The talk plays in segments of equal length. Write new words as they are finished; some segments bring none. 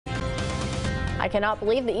I cannot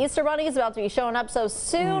believe the Easter Bunny is about to be showing up so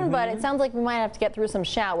soon, but it sounds like we might have to get through some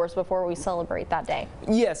showers before we celebrate that day.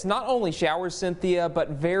 Yes, not only showers, Cynthia, but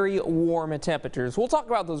very warm temperatures. We'll talk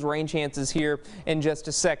about those rain chances here in just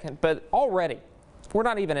a second, but already we're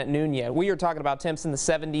not even at noon yet. We are talking about temps in the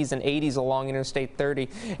 70s and 80s along Interstate 30.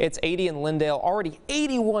 It's 80 in Lindale, already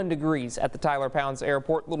 81 degrees at the Tyler Pounds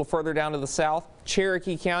Airport. A little further down to the south,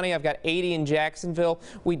 Cherokee County, I've got 80 in Jacksonville.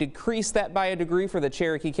 We decreased that by a degree for the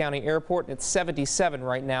Cherokee County Airport. It's 77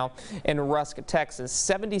 right now in Rusk, Texas.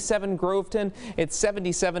 77 Groveton. It's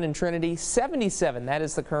 77 in Trinity. 77, that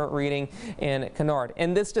is the current reading in Kennard.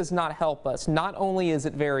 And this does not help us. Not only is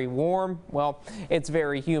it very warm, well, it's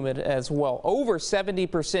very humid as well. Over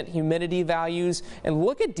 70% humidity values. And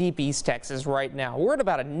look at deep East Texas right now. We're at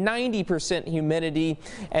about a 90% humidity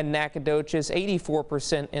in Nacogdoches,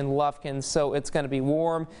 84% in Lufkin. So it's going to be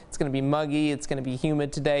warm, it's going to be muggy, it's going to be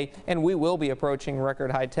humid today, and we will be approaching record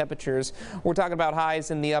high temperatures. We're talking about highs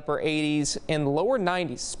in the upper 80s and lower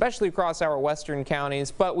 90s, especially across our western counties,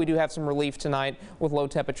 but we do have some relief tonight with low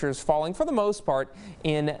temperatures falling for the most part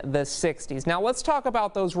in the 60s. Now let's talk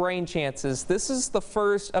about those rain chances. This is the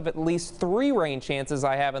first of at least 3 rain chances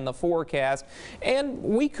I have in the forecast, and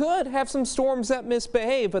we could have some storms that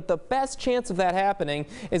misbehave, but the best chance of that happening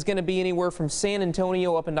is going to be anywhere from San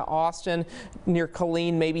Antonio up into Austin, near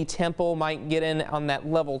Killeen, maybe Temple might get in on that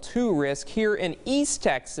level 2 risk. Here in East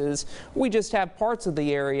Texas, we just have parts of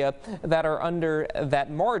the area that are under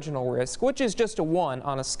that marginal risk, which is just a 1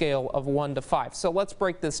 on a scale of 1 to 5. So let's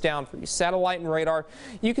break this down for you. Satellite and radar,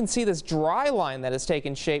 you can see this dry line that has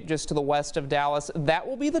taken shape just to the west of Dallas. That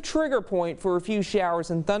will be the trigger point for a few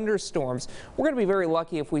showers and thunderstorms. We're going to be very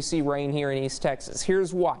lucky if we see rain here in East Texas.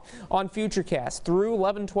 Here's why. On Futurecast, through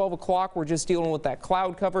 11, 12 o'clock, we're just dealing with that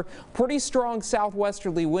cloud cover. Pretty strong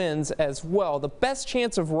southwesterly winds as well. The best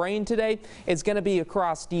chance of rain today is going to be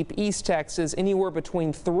across deep East Texas, anywhere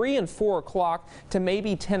between 3 and 4 o'clock to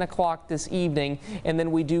maybe 10 o'clock this evening, and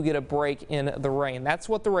then we do get a break in the rain. That's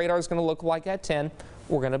what the radar is going to look like at 10.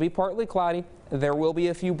 We're going to be partly cloudy. There will be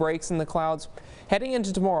a few breaks in the clouds. Heading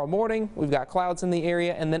into tomorrow morning, we've got clouds in the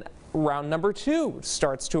area, and then round number 2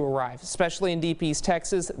 starts to arrive, especially in deep East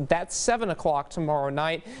Texas. That's 7 o'clock tomorrow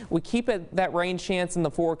night. We keep that rain chance in the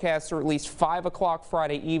forecast through at least 5 o'clock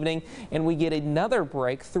Friday evening, and we get another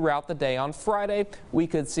break throughout the day. On Friday, we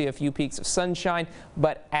could see a few peaks of sunshine,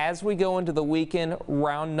 but as we go into the weekend,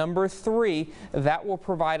 round number 3, that will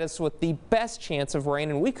provide us with the best chance of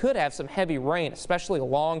rain, and we could have some heavy rain, especially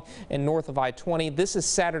along and north of I-20. This is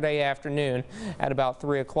Saturday afternoon at about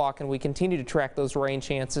 3 o'clock, and we continue to track those rain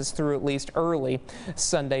chances through at least early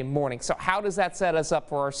Sunday morning. So how does that set us up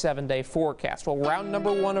for our 7-day forecast? Well, round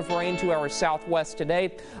number 1 of rain to our southwest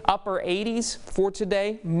today. Upper 80s for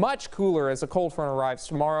today. Much cooler as a cold front arrives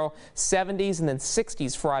tomorrow. 70s and then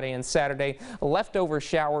 60s Friday and Saturday. Leftover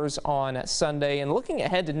showers on Sunday. And looking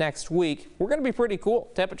ahead to next week, we're going to be pretty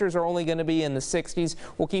cool. Temperatures are only going to be in the 60s.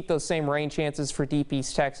 We'll keep those same rain chances for deep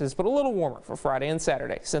East Texas, but a little warmer for Friday and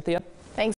Saturday. Cynthia?